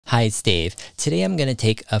Hi, it's Dave. Today I'm going to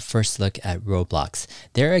take a first look at Roblox.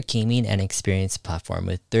 They're a gaming and experience platform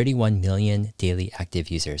with 31 million daily active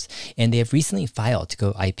users, and they have recently filed to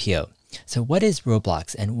go IPO. So what is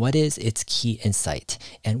Roblox and what is its key insight?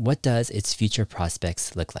 And what does its future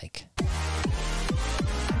prospects look like?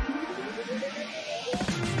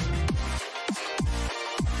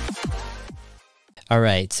 All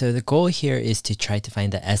right, so the goal here is to try to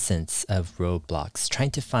find the essence of Roblox,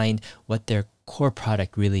 trying to find what their core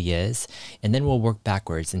product really is, and then we'll work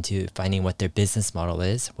backwards into finding what their business model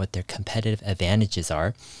is, what their competitive advantages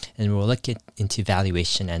are, and we'll look into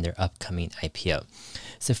valuation and their upcoming IPO.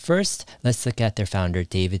 So first, let's look at their founder,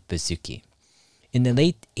 David Baszucki. In the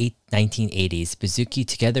late 1980s, Baszucki,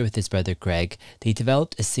 together with his brother Greg, they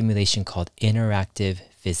developed a simulation called interactive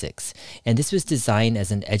physics. And this was designed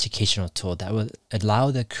as an educational tool that would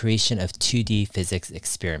allow the creation of 2D physics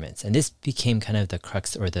experiments. And this became kind of the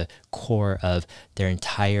crux or the core of their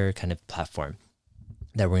entire kind of platform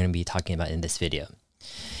that we're going to be talking about in this video.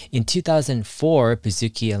 In 2004,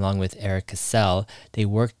 Baszucki, along with Eric Cassell, they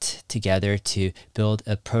worked together to build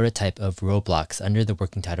a prototype of Roblox under the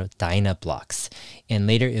working title Dynablocks, and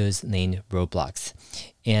later it was named Roblox.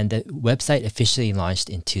 And the website officially launched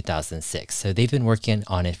in 2006, so they've been working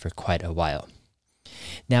on it for quite a while.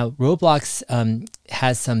 Now, Roblox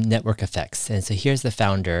has some network effects, and so here's the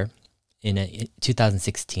founder in a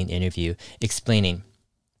 2016 interview explaining,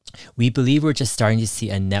 "We believe we're just starting to see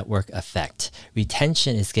a network effect.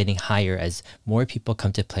 Retention is getting higher as more people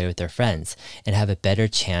come to play with their friends and have a better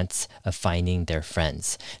chance of finding their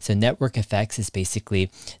friends." So network effects is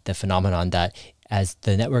basically the phenomenon that as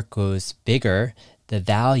the network goes bigger, the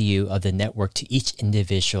value of the network to each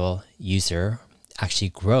individual user actually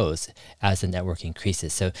grows as the network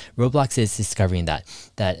increases. So Roblox is discovering that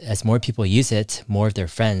as more people use it, more of their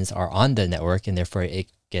friends are on the network, and therefore it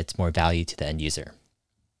gets more value to the end user.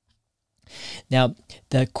 Now,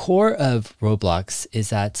 the core of Roblox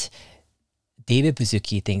is that David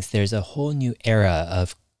Baszucki thinks there's a whole new era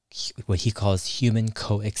of what he calls human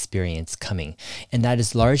co-experience coming, and that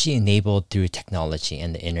is largely enabled through technology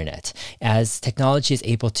and the internet. As technology is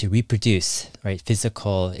able to reproduce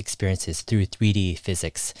physical experiences through 3D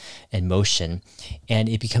physics and motion, and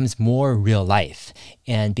it becomes more real life.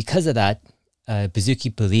 And because of that,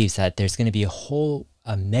 Baszucki believes that there's going to be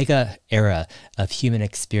a mega era of human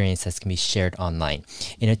experience that's going to be shared online.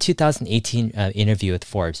 In a 2018 interview with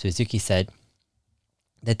Forbes, Baszucki said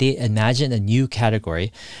that they imagined a new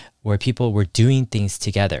category where people were doing things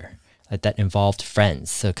together that involved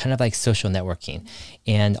friends, so kind of like social networking,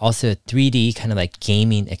 and also a 3D kind of like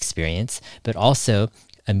gaming experience, but also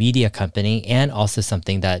a media company, and also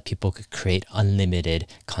something that people could create unlimited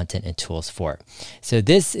content and tools for. So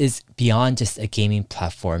this is beyond just a gaming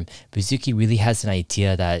platform. Baszucki really has an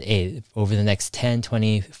idea that, hey, over the next 10,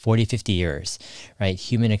 20, 40, 50 years,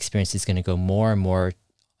 human experience is going to go more and more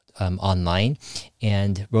online,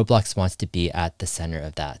 and Roblox wants to be at the center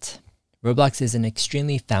of that. Roblox is an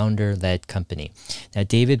extremely founder-led company. Now,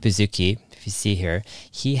 David Baszucki, if you see here,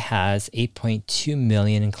 he has 8.2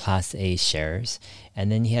 million in Class A shares,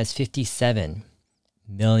 and then he has 57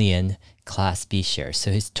 million Class B shares.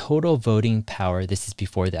 So his total voting power, this is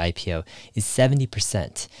before the IPO, is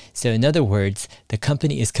 70%. So in other words, the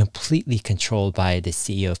company is completely controlled by the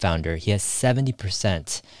CEO founder. He has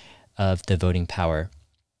 70% of the voting power,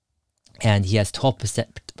 and he has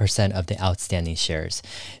 12% of the outstanding shares.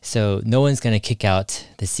 So no one's going to kick out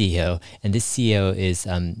the CEO, and this CEO is,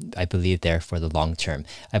 I believe, there for the long term.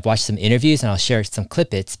 I've watched some interviews, and I'll share some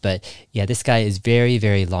clip-its, but yeah, this guy is very,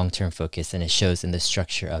 very long-term focused, and it shows in the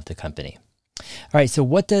structure of the company. All right, so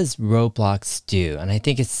what does Roblox do? And I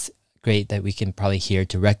think it's great that we can probably hear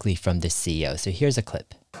directly from the CEO. So here's a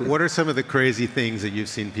clip. What are some of the crazy things that you've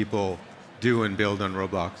seen people do and build on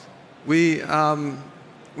Roblox?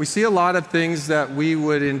 We see a lot of things that we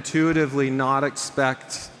would intuitively not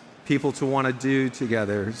expect people to want to do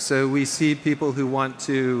together. So we see people who want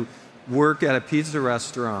to work at a pizza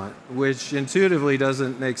restaurant, which intuitively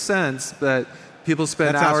doesn't make sense, but people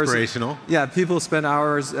spend hours. That's aspirational. Yeah, people spend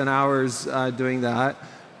hours and hours doing that.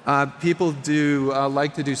 People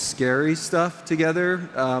like to do scary stuff together.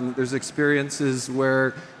 There's experiences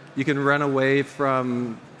where you can run away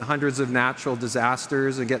from hundreds of natural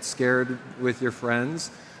disasters and get scared with your friends.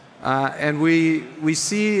 And we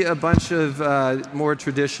see a bunch of more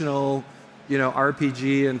traditional,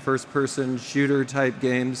 RPG and first-person shooter type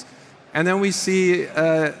games. And then we see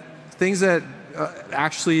things that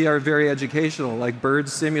actually are very educational, like Bird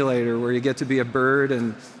Simulator, where you get to be a bird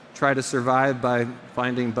and try to survive by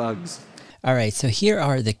finding bugs. All right, so here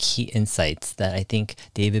are the key insights that I think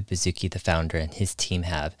David Baszucki, the founder, and his team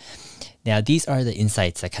have. Now, these are the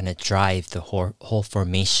insights that kind of drive the whole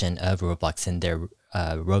formation of Roblox and their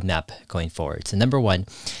roadmap going forward. So number one,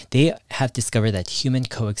 they have discovered that human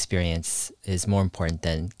co-experience is more important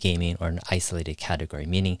than gaming or an isolated category,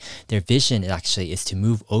 meaning their vision actually is to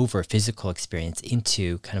move over physical experience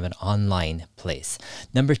into kind of an online place.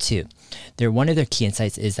 Number two, one of their key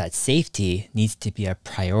insights is that safety needs to be a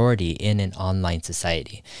priority in an online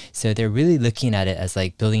society. So they're really looking at it as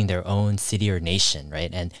like building their own city or nation, right?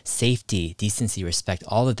 And safety, decency, respect,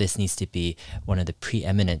 all of this needs to be one of the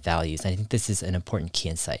preeminent values. And I think this is an important key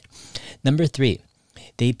insight. Number three,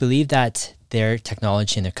 they believe that their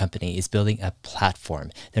technology and their company is building a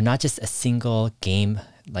platform. They're not just a single game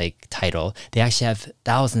like title. They actually have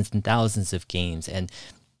thousands and thousands of games and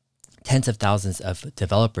tens of thousands of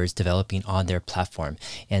developers developing on their platform.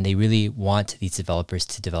 And they really want these developers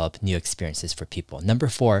to develop new experiences for people. Number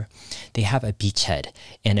four, they have a beachhead.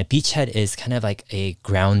 And a beachhead is kind of like a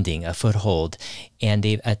grounding, a foothold. And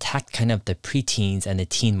they've attacked kind of the preteens and the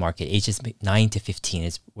teen market. Ages 9 to 15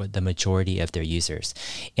 is what the majority of their users.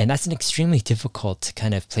 And that's an extremely difficult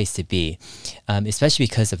kind of place to be, especially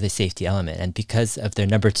because of the safety element. And because of their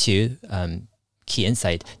number two, key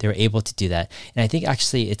insight, they were able to do that. And I think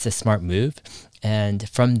actually it's a smart move. And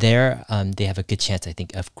from there, they have a good chance, I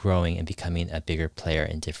think, of growing and becoming a bigger player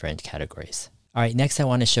in different categories. All right, next I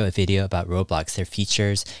want to show a video about Roblox, their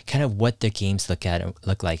features, kind of what their games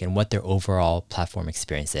look like, and what their overall platform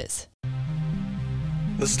experience is.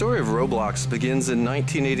 The story of Roblox begins in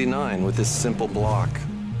 1989 with this simple block.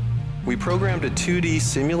 We programmed a 2D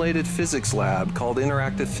simulated physics lab called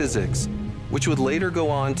Interactive Physics, which would later go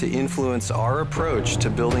on to influence our approach to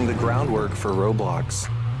building the groundwork for Roblox.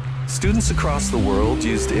 Students across the world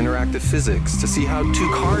used interactive physics to see how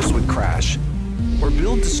two cars would crash or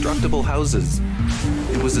build destructible houses.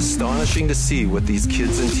 It was astonishing to see what these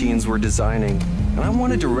kids and teens were designing, and I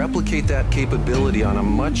wanted to replicate that capability on a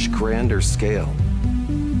much grander scale.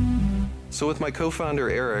 So with my co-founder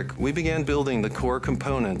Eric, we began building the core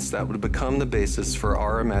components that would become the basis for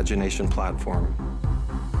our imagination platform.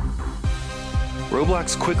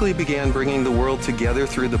 Roblox quickly began bringing the world together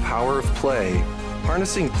through the power of play,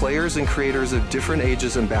 harnessing players and creators of different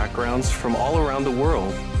ages and backgrounds from all around the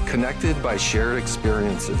world, connected by shared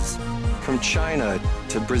experiences. From China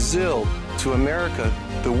to Brazil to America,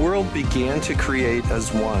 the world began to create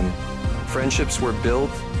as one. Friendships were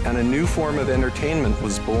built, and a new form of entertainment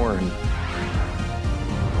was born.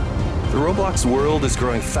 The Roblox world is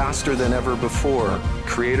growing faster than ever before.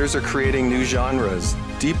 Creators are creating new genres,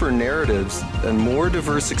 deeper narratives, and more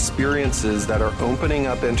diverse experiences that are opening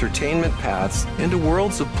up entertainment paths into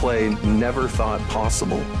worlds of play never thought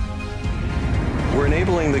possible. We're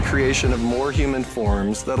enabling the creation of more human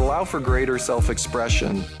forms that allow for greater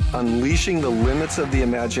self-expression, unleashing the limits of the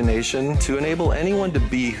imagination to enable anyone to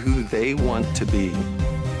be who they want to be.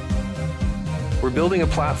 We're building a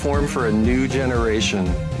platform for a new generation,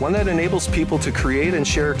 one that enables people to create and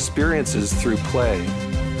share experiences through play.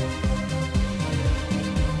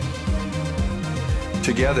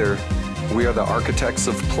 Together, we are the architects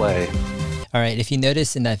of play. All right, if you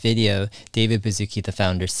notice in that video, David Baszucki, the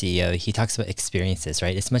founder, CEO, he talks about experiences,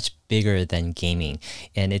 right? It's much bigger than gaming,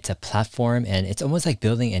 and it's a platform, and it's almost like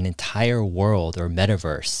building an entire world or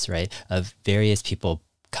metaverse, right, of various people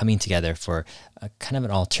coming together for a kind of an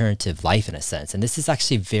alternative life in a sense. And this is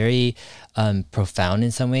actually very profound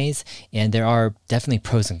in some ways. And there are definitely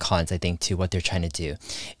pros and cons, I think, to what they're trying to do.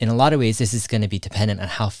 In a lot of ways, this is going to be dependent on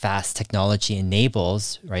how fast technology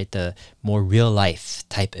enables, right, the more real life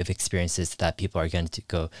type of experiences that people are going to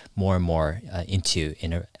go more and more into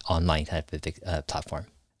in an online type of platform.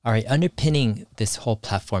 All right, underpinning this whole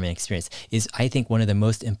platform and experience is, I think, one of the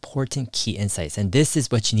most important key insights. And this is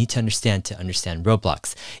what you need to understand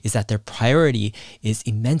Roblox, is that their priority is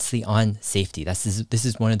immensely on safety. This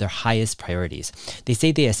is one of their highest priorities. They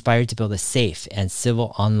say they aspire to build a safe and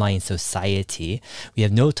civil online society. We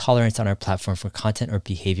have no tolerance on our platform for content or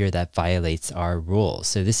behavior that violates our rules.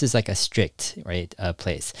 So this is like a strict, right,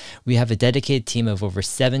 place. We have a dedicated team of over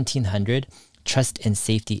 1,700 trust and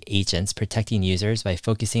safety agents protecting users by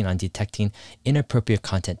focusing on detecting inappropriate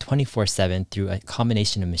content 24/7 through a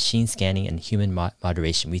combination of machine scanning and human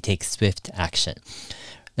moderation. We take swift action.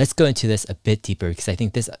 Let's go into this a bit deeper, because I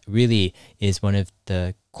think this really is one of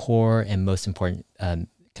the core and most important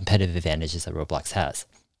competitive advantages that Roblox has.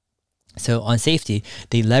 So on safety,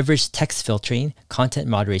 they leverage text filtering, content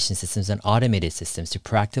moderation systems, and automated systems to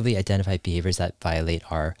proactively identify behaviors that violate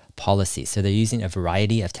our policies. So they're using a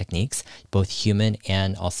variety of techniques, both human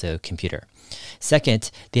and also computer.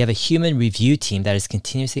 Second, they have a human review team that is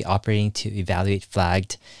continuously operating to evaluate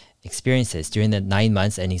flagged experiences. During the 9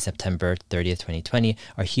 months ending September 30th, 2020,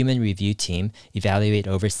 our human review team evaluated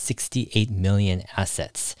over 68 million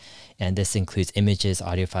assets. And this includes images,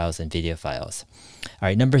 audio files, and video files. All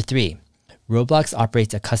right, number 3, Roblox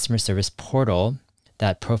operates a customer service portal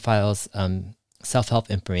that profiles self-help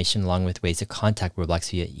information along with ways to contact Roblox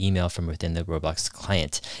via email from within the Roblox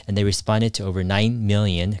client. And they responded to over 9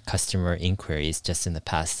 million customer inquiries just in the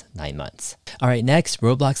past 9 months. All right, next,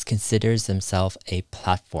 Roblox considers themselves a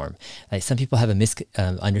platform. Like some people have a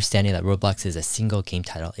misunderstanding that Roblox is a single game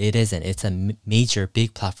title. It isn't. It's a major,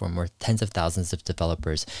 big platform where tens of thousands of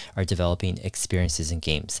developers are developing experiences and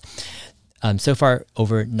games. So far,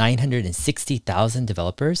 over 960,000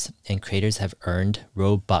 developers and creators have earned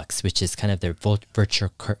Robux, which is kind of their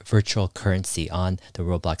virtual currency on the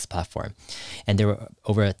Roblox platform. And there were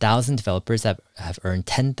over 1,000 developers that have earned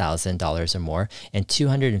 $10,000 or more, and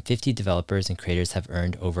 250 developers and creators have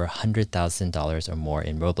earned over $100,000 or more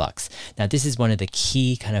in Roblox. Now, this is one of the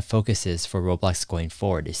key kind of focuses for Roblox going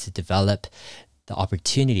forward, is to develop the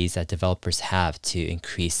opportunities that developers have to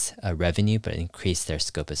increase revenue, but increase their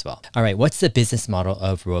scope as well. All right, what's the business model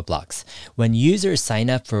of Roblox? When users sign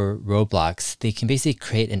up for Roblox, they can basically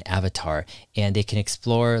create an avatar and they can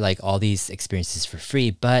explore like all these experiences for free,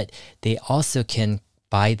 but they also can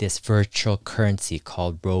buy this virtual currency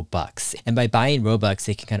called Robux. And by buying Robux,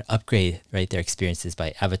 they can kind of upgrade, right, their experiences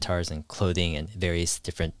by avatars and clothing and various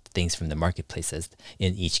different things from the marketplaces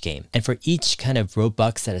in each game. And for each kind of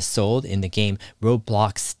Robux that is sold in the game,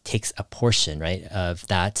 Roblox takes a portion, right, of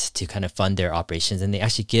that to kind of fund their operations. And they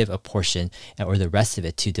actually give a portion or the rest of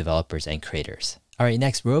it to developers and creators. All right,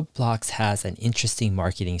 next, Roblox has an interesting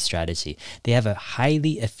marketing strategy. They have a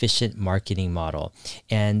highly efficient marketing model,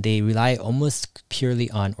 and they rely almost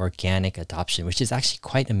purely on organic adoption, which is actually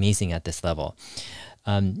quite amazing at this level.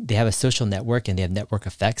 They have a social network and they have network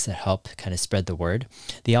effects that help kind of spread the word.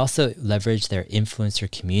 They also leverage their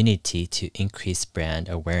influencer community to increase brand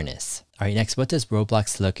awareness. All right, next, what does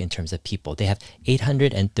Roblox look in terms of people? They have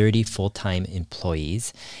 830 full-time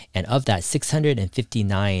employees, and of that,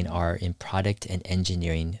 659 are in product and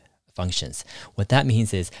engineering functions. What that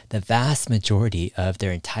means is the vast majority of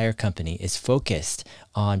their entire company is focused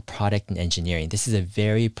on product and engineering. This is a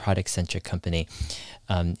very product-centric company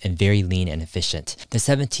and very lean and efficient. The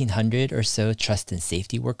 1,700 or so trust and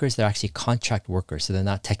safety workers, they're actually contract workers, so they're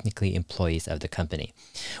not technically employees of the company.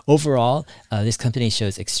 Overall, this company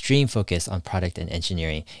shows extreme focus on product and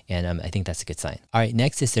engineering, and I think that's a good sign. All right,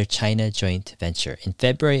 next is their China joint venture. In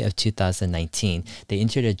February of 2019, they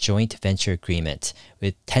entered a joint venture agreement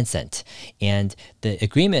with Tencent, and the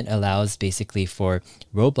agreement allows basically for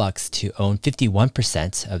Roblox to own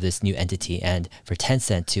 51% of this new entity and for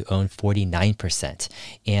Tencent to own 49%.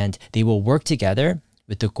 And they will work together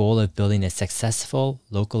with the goal of building a successful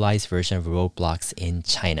localized version of Roblox in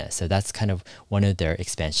China. So that's kind of one of their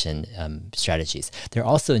expansion strategies. They're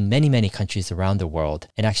also in many, many countries around the world,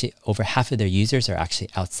 and actually over half of their users are actually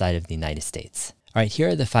outside of the United States. All right, here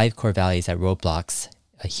are the 5 core values that Roblox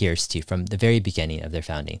adheres to from the very beginning of their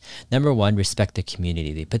founding. Number 1, respect the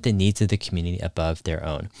community. They put the needs of the community above their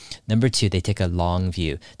own. Number 2, they take a long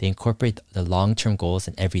view. They incorporate the long-term goals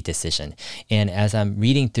in every decision. And as I'm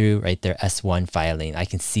reading through, right, their S1 filing, I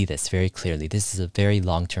can see this very clearly. This is a very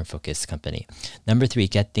long-term focused company. Number 3,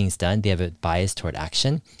 get things done. They have a bias toward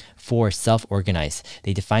action. 4, self-organize.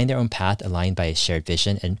 They define their own path aligned by a shared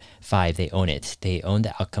vision. And 5, they own it. They own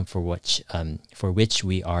the outcome for which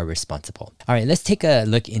we are responsible. All right, let's take a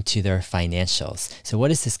look into their financials. So what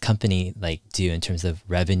does this company like do in terms of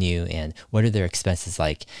revenue, and what are their expenses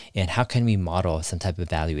like, and how can we model some type of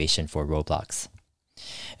valuation for Roblox?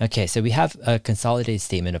 Okay, so we have a consolidated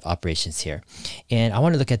statement of operations here. And I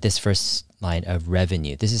want to look at this first line of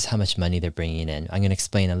revenue. This is how much money they're bringing in. I'm going to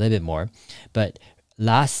explain a little bit more, but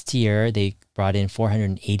last year, they brought in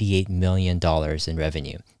 $488 million in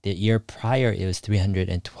revenue. The year prior, it was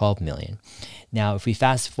 $312 million. Now, if we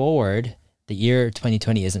fast forward, the year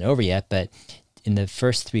 2020 isn't over yet, but in the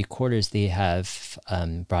first 3 quarters, they have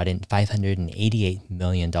brought in $588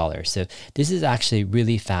 million. So this is actually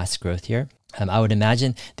really fast growth here. I would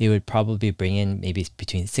imagine they would probably bring in maybe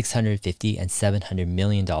between $650 and $700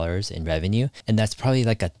 million in revenue. And that's probably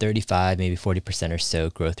like a 35, maybe 40% or so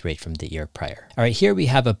growth rate from the year prior. All right, here we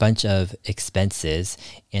have a bunch of expenses,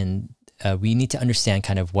 and we need to understand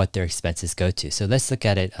kind of what their expenses go to. So let's look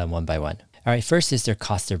at it one by one. All right, first is their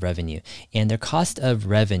cost of revenue. And their cost of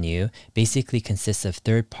revenue basically consists of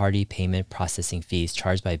third-party payment processing fees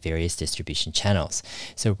charged by various distribution channels.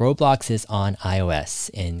 So Roblox is on iOS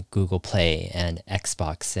and Google Play and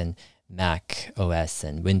Xbox and Mac OS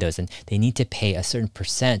and Windows, and they need to pay a certain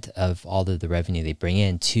percent of all of the revenue they bring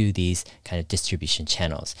in to these kind of distribution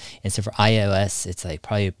channels. And so for iOS, it's like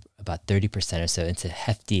probably about 30% or so. It's a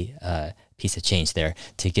hefty piece of change there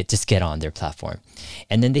to get on their platform.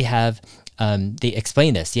 And then they have they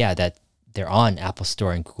explain this, that they're on Apple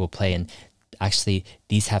Store and Google Play, and actually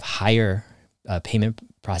these have higher payment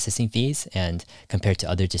processing fees and compared to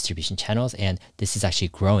other distribution channels, and this is actually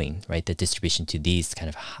growing, right? The distribution to these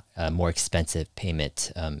kind of more expensive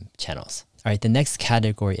payment channels. All right, the next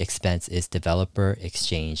category expense is developer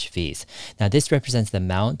exchange fees. Now this represents the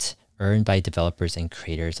amount earned by developers and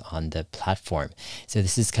creators on the platform. So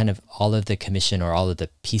this is kind of all of the commission or all of the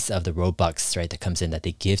piece of the Robux, right, that comes in that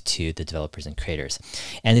they give to the developers and creators.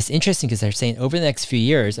 And it's interesting because they're saying over the next few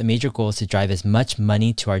years, a major goal is to drive as much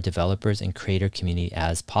money to our developers and creator community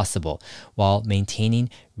as possible while maintaining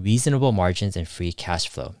reasonable margins and free cash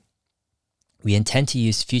flow. We intend to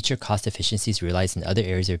use future cost efficiencies realized in other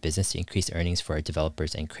areas of business to increase earnings for our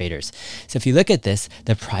developers and creators. So if you look at this,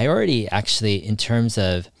 the priority actually in terms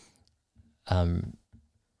of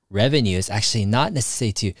revenue is actually not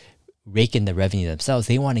necessarily to rake in the revenue themselves.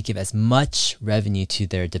 They want to give as much revenue to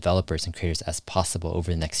their developers and creators as possible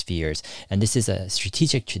over the next few years. And this is a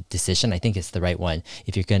strategic decision. I think it's the right one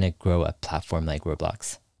if you're going to grow a platform like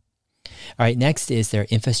Roblox. All right, next is their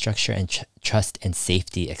infrastructure and trust and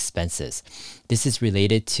safety expenses. This is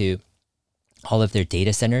related to all of their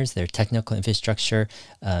data centers, their technical infrastructure,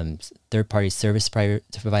 third-party service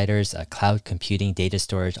providers, cloud computing, data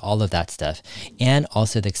storage, all of that stuff, and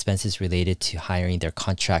also the expenses related to hiring their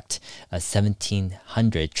contract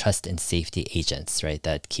 1,700 trust and safety agents, right,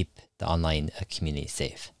 that keep the online community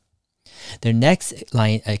safe. Their next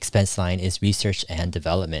expense line is research and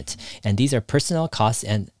development, and these are personnel costs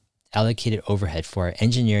and allocated overhead for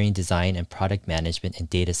engineering, design, and product management,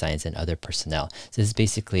 and data science and other personnel. So this is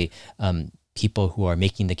basically people who are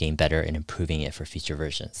making the game better and improving it for future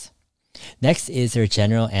versions. Next is their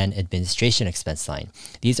general and administration expense line.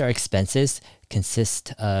 These are expenses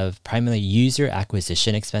consist of primarily user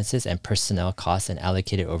acquisition expenses and personnel costs and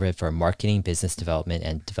allocated overhead for marketing, business development,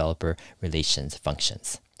 and developer relations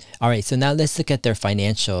functions. All right, so now let's look at their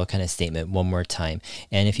financial kind of statement one more time.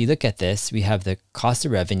 And if you look at this, we have the cost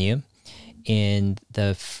of revenue in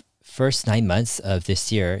the first 9 months of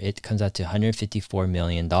this year. It comes out to $154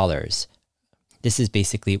 million. This is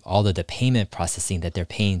basically all of the payment processing that they're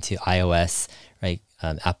paying to iOS, right?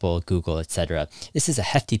 Apple, Google, etc. This is a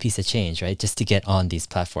hefty piece of change, right? Just to get on these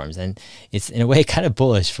platforms. And it's in a way kind of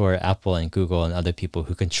bullish for Apple and Google and other people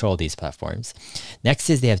who control these platforms. Next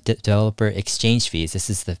is they have developer exchange fees. This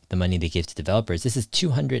is the money they give to developers. This is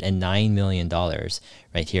 $209 million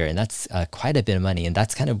right here. And that's quite a bit of money. And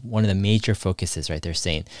that's kind of one of the major focuses, right? They're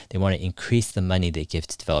saying they want to increase the money they give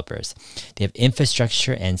to developers. They have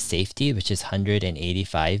infrastructure and safety, which is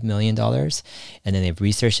 $185 million. And then they have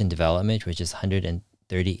research and development, which is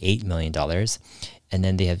 $138 million. And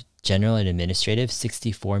then they have general and administrative,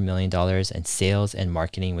 $64 million, and sales and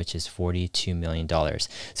marketing, which is $42 million.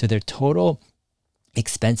 So their total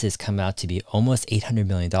expenses come out to be almost $800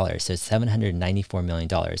 million, so $794 million,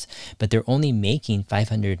 but they're only making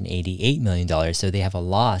 $588 million, so they have a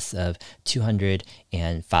loss of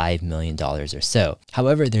 $205 million or so.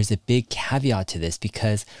 However, there's a big caveat to this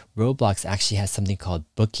because Roblox actually has something called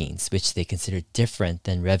bookings, which they consider different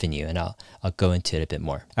than revenue, and I'll go into it a bit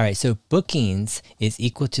more. All right, so bookings is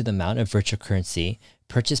equal to the amount of virtual currency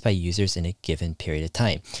purchased by users in a given period of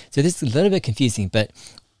time. So this is a little bit confusing, but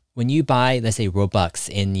when you buy, let's say, Robux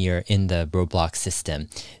in the Roblox system,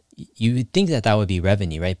 you would think that that would be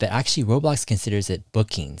revenue, right? But actually, Roblox considers it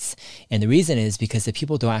bookings. And the reason is because the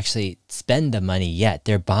people don't actually spend the money yet.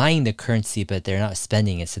 They're buying the currency, but they're not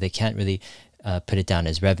spending it, so they can't really put it down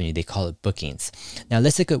as revenue. They call it bookings. Now,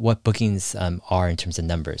 let's look at what bookings are in terms of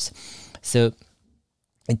numbers. So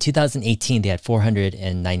in 2018, they had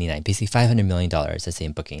 499, basically $500 million, let's say,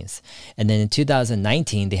 in bookings. And then in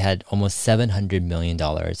 2019, they had almost $700 million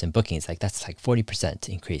in bookings. Like that's like 40%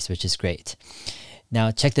 increase, which is great.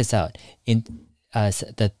 Now, check this out. In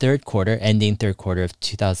the third quarter, ending third quarter of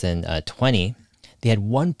 2020, they had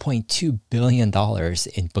 $1.2 billion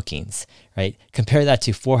in bookings, right? Compare that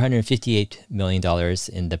to $458 million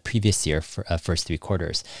in the previous year for first 3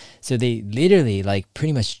 quarters. So they literally like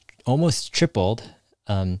pretty much almost tripled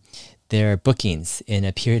their bookings in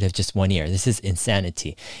a period of just 1 year. This is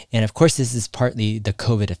insanity. And of course, this is partly the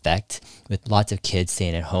COVID effect with lots of kids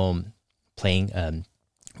staying at home playing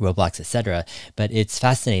Roblox, etc. But it's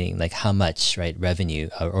fascinating, like how much revenue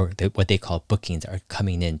or what they call bookings are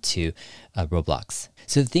coming into Roblox.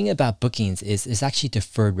 So the thing about bookings is it's actually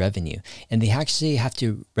deferred revenue, and they actually have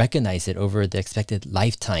to recognize it over the expected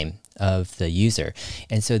lifetime of the user.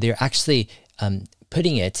 And so they're actually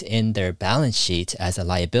putting it in their balance sheet as a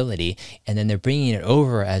liability, and then they're bringing it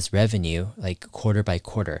over as revenue, like quarter by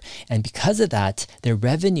quarter. And because of that, their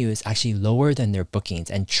revenue is actually lower than their bookings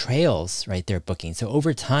and trails their bookings. So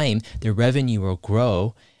over time, their revenue will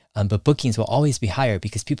grow, but bookings will always be higher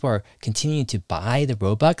because people are continuing to buy the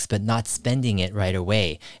Robux, but not spending it right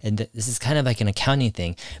away. And this is kind of like an accounting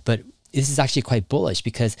thing, but this is actually quite bullish,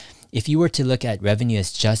 because if you were to look at revenue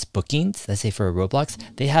as just bookings, let's say for a Roblox,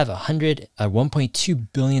 they have $1.2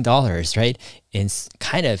 billion, in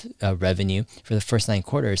kind of revenue for the first 9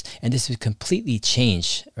 quarters. And this would completely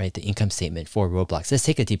change, the income statement for Roblox. Let's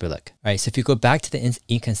take a deeper look. All right, so if you go back to the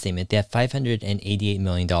income statement, they have $588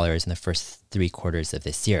 million in the first 3 quarters of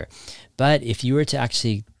this year. But if you were to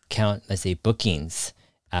actually count, let's say, bookings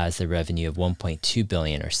as the revenue of 1.2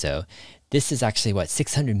 billion or so, this is actually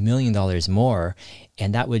 $600 million more,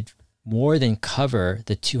 and that would more than cover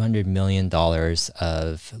the $200 million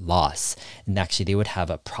of loss. And actually they would have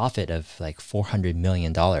a profit of $400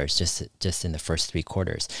 million just in the first 3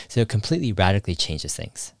 quarters. So it completely radically changes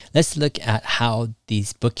things. Let's look at how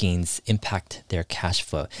these bookings impact their cash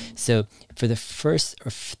flow. So for the first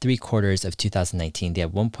 3 quarters of 2019, they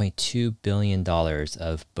had $1.2 billion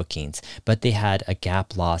of bookings, but they had a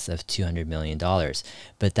GAAP loss of $200 million.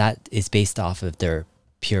 But that is based off of their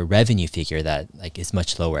pure revenue figure that is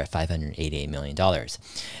much lower at $588 million.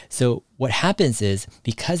 So what happens is,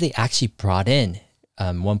 because they actually brought in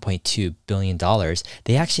 $1.2 billion,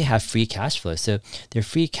 they actually have free cash flow. So their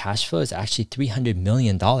free cash flow is actually $300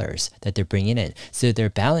 million that they're bringing in. So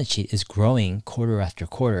their balance sheet is growing quarter after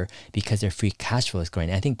quarter because their free cash flow is growing.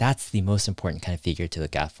 And I think that's the most important kind of figure to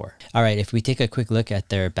look out for. All right, if we take a quick look at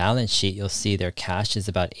their balance sheet, you'll see their cash is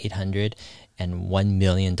about $801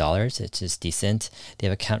 million. It's just decent. They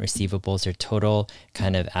have account receivables. Their total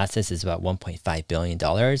kind of assets is about $1.5 billion.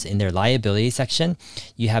 In their liability section,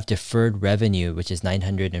 you have deferred revenue, which is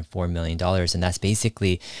 $904 million. And that's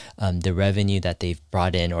basically the revenue that they've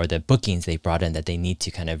brought in, or the bookings they brought in that they need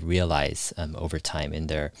to kind of realize over time in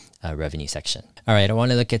their revenue section. All right, I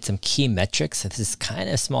want to look at some key metrics. So this is kind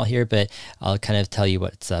of small here, but I'll kind of tell you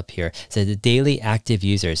what's up here. So the daily active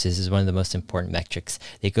users, this is one of the most important metrics.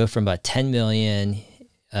 They go from about 10 million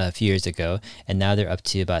a few years ago, and now they're up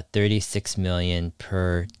to about 36 million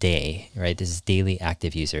per day, right? This is daily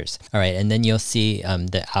active users. All right, and then you'll see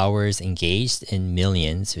the hours engaged in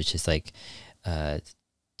millions, which is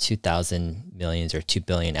 2,000 millions or 2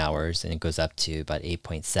 billion hours, and it goes up to about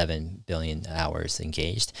 8.7 billion hours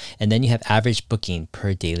engaged. And then you have average booking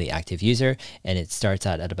per daily active user, and it starts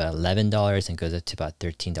out at about $11 and goes up to about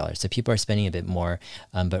 $13. So people are spending a bit more,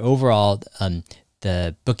 but overall,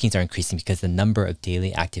 the bookings are increasing because the number of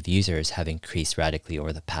daily active users have increased radically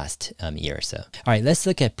over the past year or so. All right, let's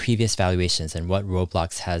look at previous valuations and what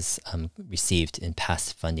Roblox has received in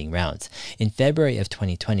past funding rounds. In February of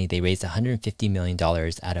 2020, they raised $150 million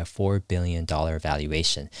at a $4 billion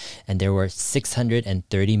valuation, and there were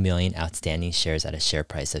 630 million outstanding shares at a share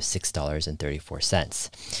price of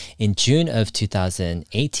 $6.34. In June of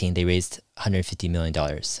 2018, they raised $150 million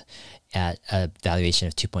at a valuation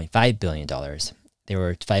of $2.5 billion. There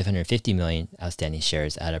were 550 million outstanding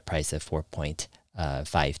shares at a price of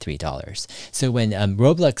 $4.53. So when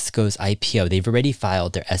Roblox goes IPO, they've already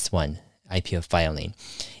filed their S1 IPO filing,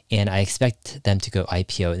 and I expect them to go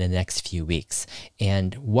IPO in the next few weeks.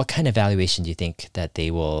 And what kind of valuation do you think that they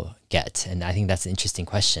will get? And I think that's an interesting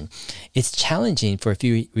question. It's challenging for a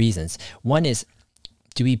few reasons. One is,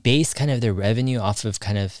 do we base kind of their revenue off of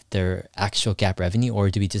kind of their actual GAAP revenue, or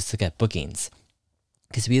do we just look at bookings?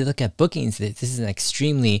 Because we look at bookings, this is an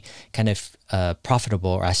extremely kind of profitable,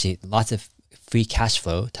 or actually lots of free cash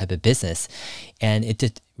flow type of business, and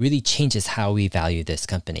it really changes how we value this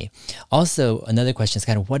company. Also, another question is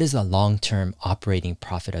kind of, what is the long-term operating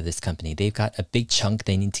profit of this company? They've got a big chunk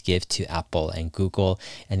they need to give to Apple and Google,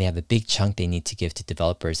 and they have a big chunk they need to give to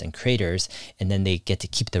developers and creators, and then they get to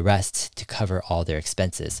keep the rest to cover all their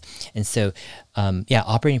expenses. And so, yeah,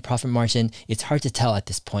 operating profit margin, it's hard to tell at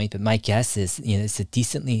this point, but my guess is, it's a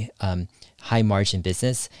decently high margin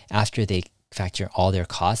business after they factor all their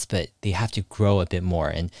costs, but they have to grow a bit more.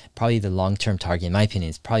 And probably the long-term target, in my opinion,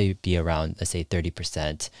 is probably be around, let's say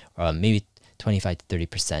 30%, or maybe 25 to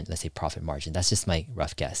 30%, let's say profit margin. That's just my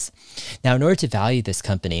rough guess. Now, in order to value this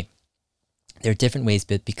company, there are different ways,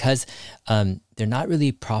 but because they're not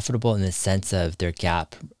really profitable in the sense of their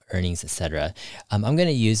GAAP earnings, etc. I'm going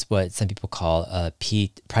to use what some people call a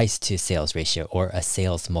price to sales ratio, or a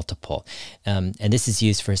sales multiple. And this is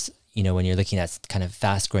used for, when you're looking at kind of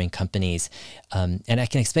fast growing companies. And I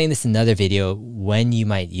can explain this in another video, when you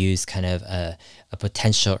might use kind of a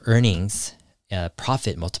potential earnings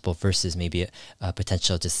profit multiple versus maybe a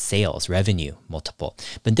potential just sales revenue multiple.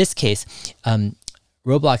 But in this case,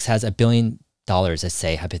 Roblox has $1 billion, let's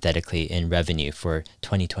say hypothetically, in revenue for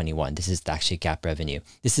 2021. This is actually GAAP revenue.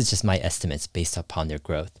 This is just my estimates based upon their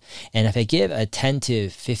growth. And if I give a 10 to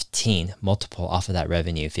 15 multiple off of that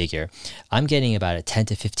revenue figure, I'm getting about a $10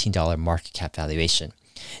 to $15 market cap valuation.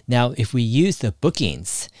 Now, if we use the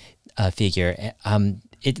bookings figure,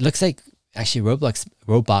 it looks like actually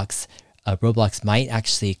Roblox might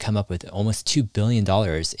actually come up with almost $2 billion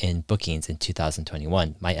in bookings in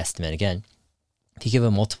 2021. My estimate again. If you give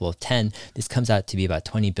a multiple of 10, this comes out to be about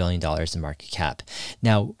 $20 billion in market cap.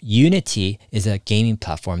 Now, Unity is a gaming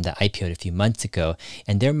platform that IPO'd a few months ago,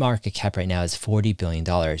 and their market cap right now is $40 billion,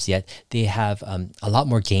 yet they have a lot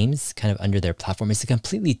more games kind of under their platform. It's a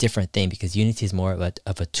completely different thing because Unity is more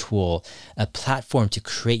of a tool, a platform to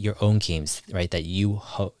create your own games, right? That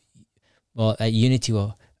Unity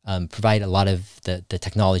will provide a lot of the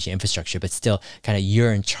technology infrastructure, but still kind of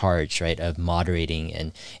you're in charge, right, of moderating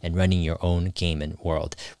and running your own game and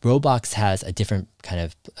world. Roblox has a different kind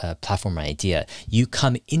of platform idea. You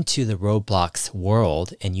come into the Roblox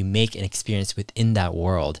world and you make an experience within that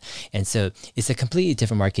world. And so it's a completely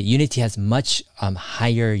different market. Unity has much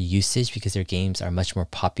higher usage because their games are much more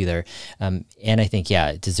popular. And I think, yeah,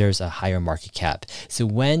 it deserves a higher market cap. So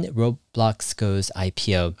when Roblox goes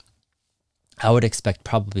IPO, I would expect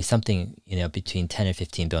probably something, between $10 and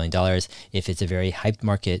 $15 billion. If it's a very hyped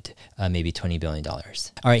market, maybe $20 billion. All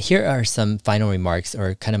right, here are some final remarks,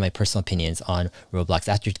 or kind of my personal opinions on Roblox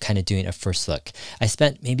after kind of doing a first look. I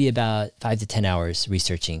spent maybe about 5 to 10 hours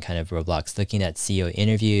researching kind of Roblox, looking at CEO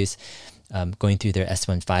interviews, going through their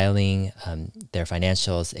S1 filing, their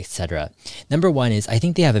financials, etc. Number one is I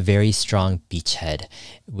think they have a very strong beachhead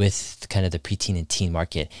with kind of the preteen and teen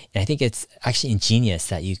market. And I think it's actually ingenious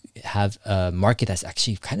that you have a market that's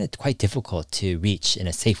actually kind of quite difficult to reach in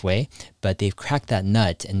a safe way, but they've cracked that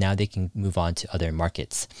nut and now they can move on to other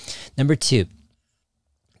markets. Number two,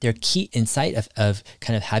 their key insight of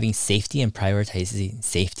kind of having safety and prioritizing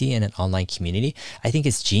safety in an online community, I think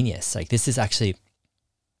is genius. Like, this is actually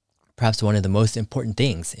perhaps one of the most important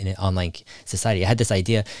things in an online society. I had this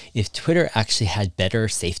idea, if Twitter actually had better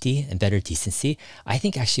safety and better decency, I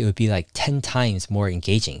think actually it would be like 10 times more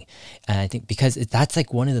engaging. And I think because that's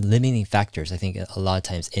like one of the limiting factors, I think a lot of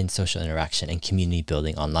times in social interaction and community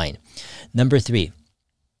building online. Number three,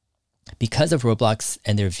 because of Roblox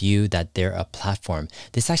and their view that they're a platform,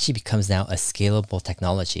 this actually becomes now a scalable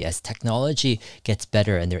technology. As technology gets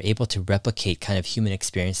better and they're able to replicate kind of human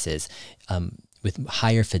experiences, with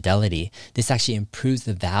higher fidelity, this actually improves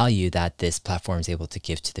the value that this platform is able to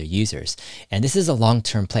give to their users. And this is a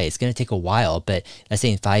long-term play. It's going to take a while, but let's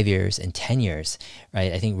say in 5 years and 10 years,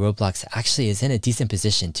 right? I think Roblox actually is in a decent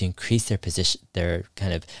position to increase their position, their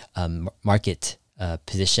kind of market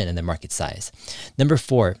position and their market size. Number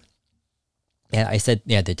four, yeah, I said,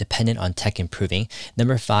 yeah, they're dependent on tech improving.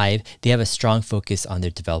 Number five, they have a strong focus on their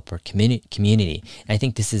developer community. And I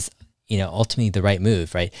think this is ultimately the right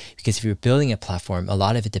move, right? Because if you're building a platform, a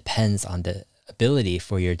lot of it depends on the ability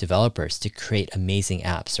for your developers to create amazing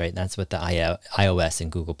apps, right? And that's what the iOS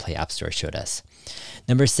and Google Play App Store showed us.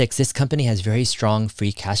 Number six, this company has very strong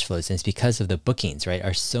free cash flows, and it's because of the bookings, right,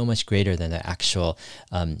 are so much greater than the actual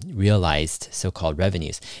realized so-called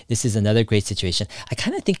revenues. This is another great situation. I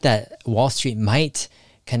kind of think that Wall Street might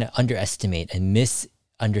kind of underestimate and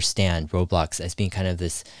misunderstand Roblox as being kind of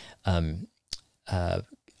this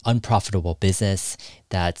unprofitable business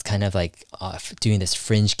that's kind of like doing this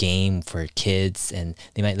fringe game for kids, and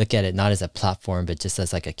they might look at it not as a platform but just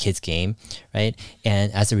as like a kid's game, right?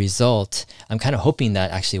 And as a result, I'm kind of hoping that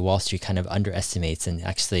actually Wall Street kind of underestimates, and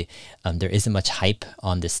actually there isn't much hype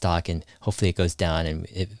on this stock, and hopefully it goes down and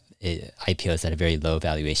it IPOs at a very low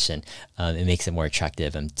valuation. It makes it more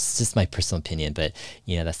attractive. It's just my personal opinion, but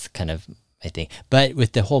that's kind of my thing. But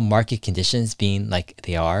with the whole market conditions being like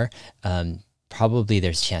they are, probably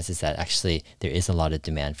there's chances that actually there is a lot of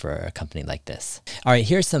demand for a company like this. All right,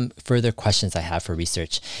 here's some further questions I have for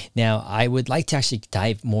research. Now, I would like to actually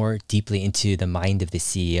dive more deeply into the mind of the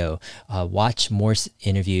CEO, watch more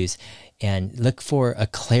interviews, and look for a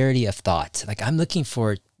clarity of thought. Like, I'm looking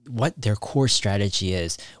for what their core strategy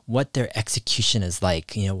is, what their execution is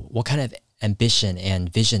like, what kind of ambition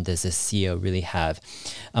and vision does this CEO really have?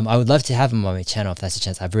 I would love to have him on my channel if that's a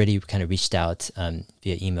chance. I've already kind of reached out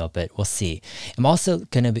via email, but we'll see. I'm also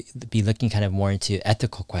going to be looking kind of more into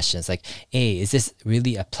ethical questions like, hey, is this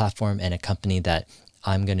really a platform and a company that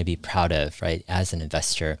I'm going to be proud of, right, as an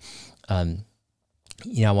investor?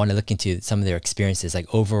 You know, I want to look into some of their experiences.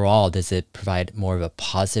 Like overall, does it provide more of a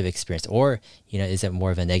positive experience, or, you know, is it more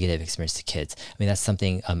of a negative experience to kids? I mean, that's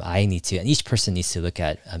something I need to, and each person needs to look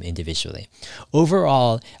at individually.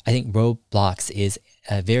 Overall, I think Roblox is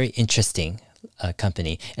a very interesting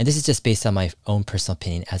company. And this is just based on my own personal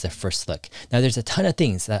opinion as a first look. Now, there's a ton of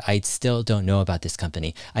things that I still don't know about this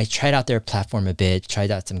company. I tried out their platform a bit, tried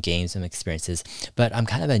out some games, some experiences, but I'm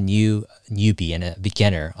kind of a newbie and a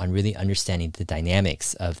beginner on really understanding the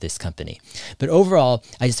dynamics of this company. But overall,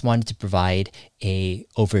 I just wanted to provide a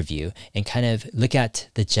overview and kind of look at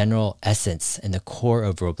the general essence and the core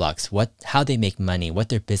of Roblox, how they make money, what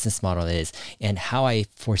their business model is, and how I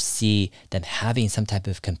foresee them having some type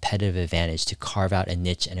of competitive advantage to carve out a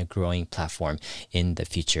niche and a growing platform in the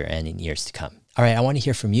future and in years to come. All right, I want to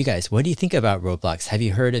hear from you guys. What do you think about Roblox? Have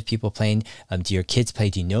you heard of people playing? Do your kids play?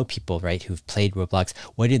 Do you know people, right, who've played Roblox?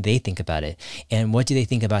 What do they think about it? And what do they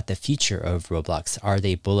think about the future of Roblox? Are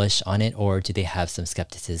they bullish on it, or do they have some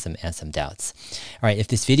skepticism and some doubts? All right, if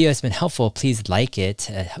this video has been helpful, please like it.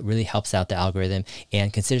 It really helps out the algorithm,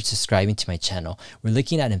 and consider subscribing to my channel. We're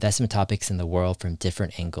looking at investment topics in the world from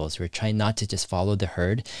different angles. We're trying not to just follow the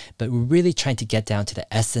herd, but we're really trying to get down to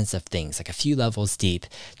the essence of things, like a few levels deep,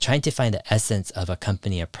 trying to find the essence of a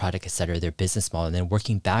company, a product, etc., their business model, and then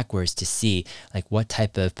working backwards to see like what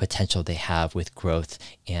type of potential they have with growth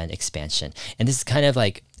and expansion. And this is kind of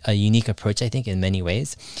like a unique approach, I think, in many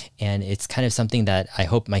ways. And it's kind of something that I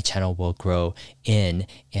hope my channel will grow in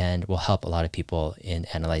and will help a lot of people in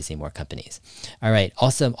analyzing more companies. All right.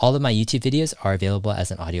 Also, all of my YouTube videos are available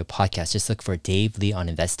as an audio podcast. Just look for Dave Lee on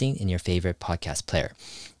Investing in your favorite podcast player.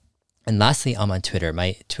 And lastly, I'm on Twitter.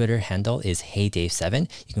 My Twitter handle is HeyDave7.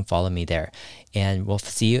 You can follow me there. And we'll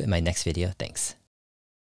see you in my next video. Thanks.